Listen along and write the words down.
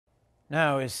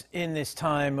Now, in this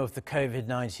time of the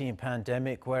COVID-19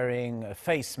 pandemic, wearing a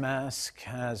face mask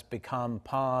has become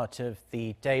part of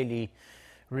the daily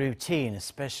routine,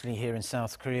 especially here in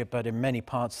South Korea, but in many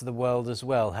parts of the world as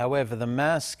well. However, the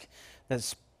mask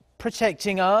that's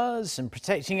protecting us and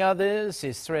protecting others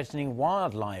is threatening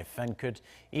wildlife and could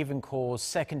even cause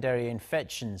secondary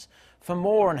infections. For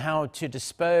more on how to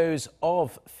dispose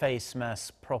of face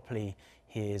masks properly,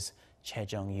 here's Choi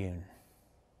Jeong-yoon.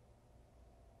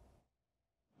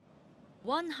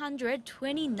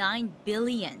 129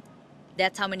 billion.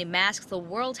 That's how many masks the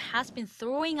world has been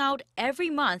throwing out every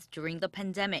month during the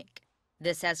pandemic.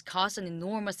 This has caused an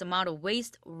enormous amount of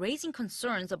waste, raising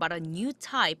concerns about a new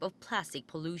type of plastic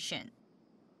pollution.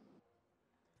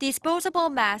 Disposable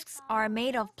masks are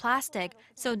made of plastic,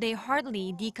 so they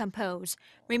hardly decompose,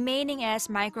 remaining as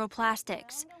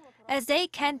microplastics. As they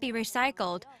can't be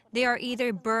recycled, they are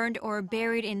either burned or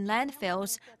buried in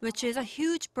landfills, which is a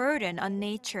huge burden on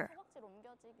nature.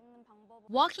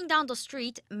 Walking down the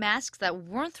street, masks that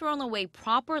weren't thrown away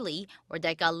properly or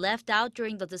that got left out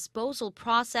during the disposal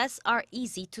process are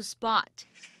easy to spot.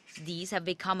 These have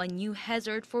become a new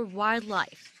hazard for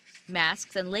wildlife.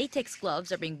 Masks and latex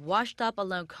gloves are being washed up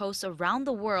along coasts around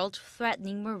the world,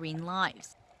 threatening marine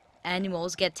lives.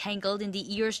 Animals get tangled in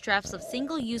the ear straps of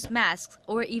single-use masks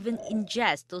or even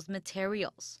ingest those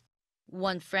materials.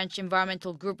 One French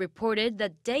environmental group reported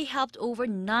that they helped over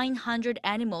 900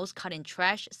 animals cut in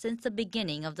trash since the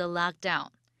beginning of the lockdown.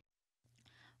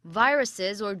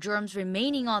 Viruses or germs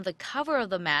remaining on the cover of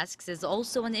the masks is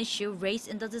also an issue raised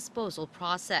in the disposal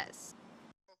process.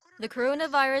 The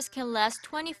coronavirus can last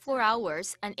 24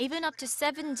 hours and even up to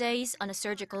 7 days on a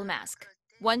surgical mask.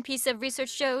 One piece of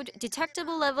research showed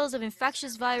detectable levels of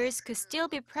infectious virus could still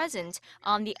be present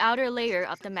on the outer layer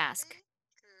of the mask.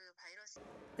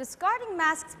 Discarding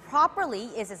masks properly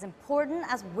is as important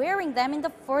as wearing them in the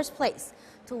first place.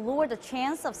 To lower the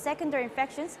chance of secondary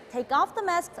infections, take off the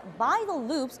masks by the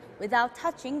loops without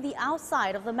touching the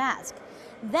outside of the mask.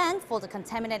 Then fold the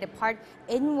contaminated part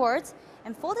inwards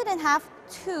and fold it in half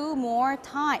 2 more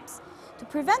times. To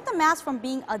prevent the mask from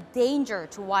being a danger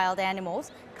to wild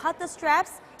animals, cut the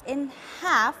straps in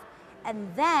half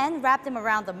and then wrap them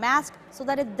around the mask so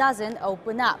that it doesn't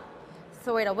open up.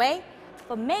 Throw it away,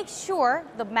 but make sure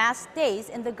the mask stays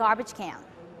in the garbage can.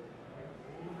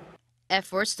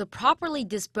 Efforts to properly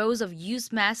dispose of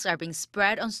used masks are being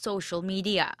spread on social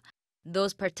media.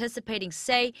 Those participating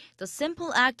say the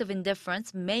simple act of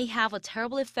indifference may have a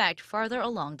terrible effect further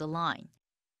along the line.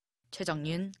 Choi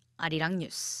Jeong-yoon, Arirang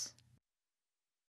News.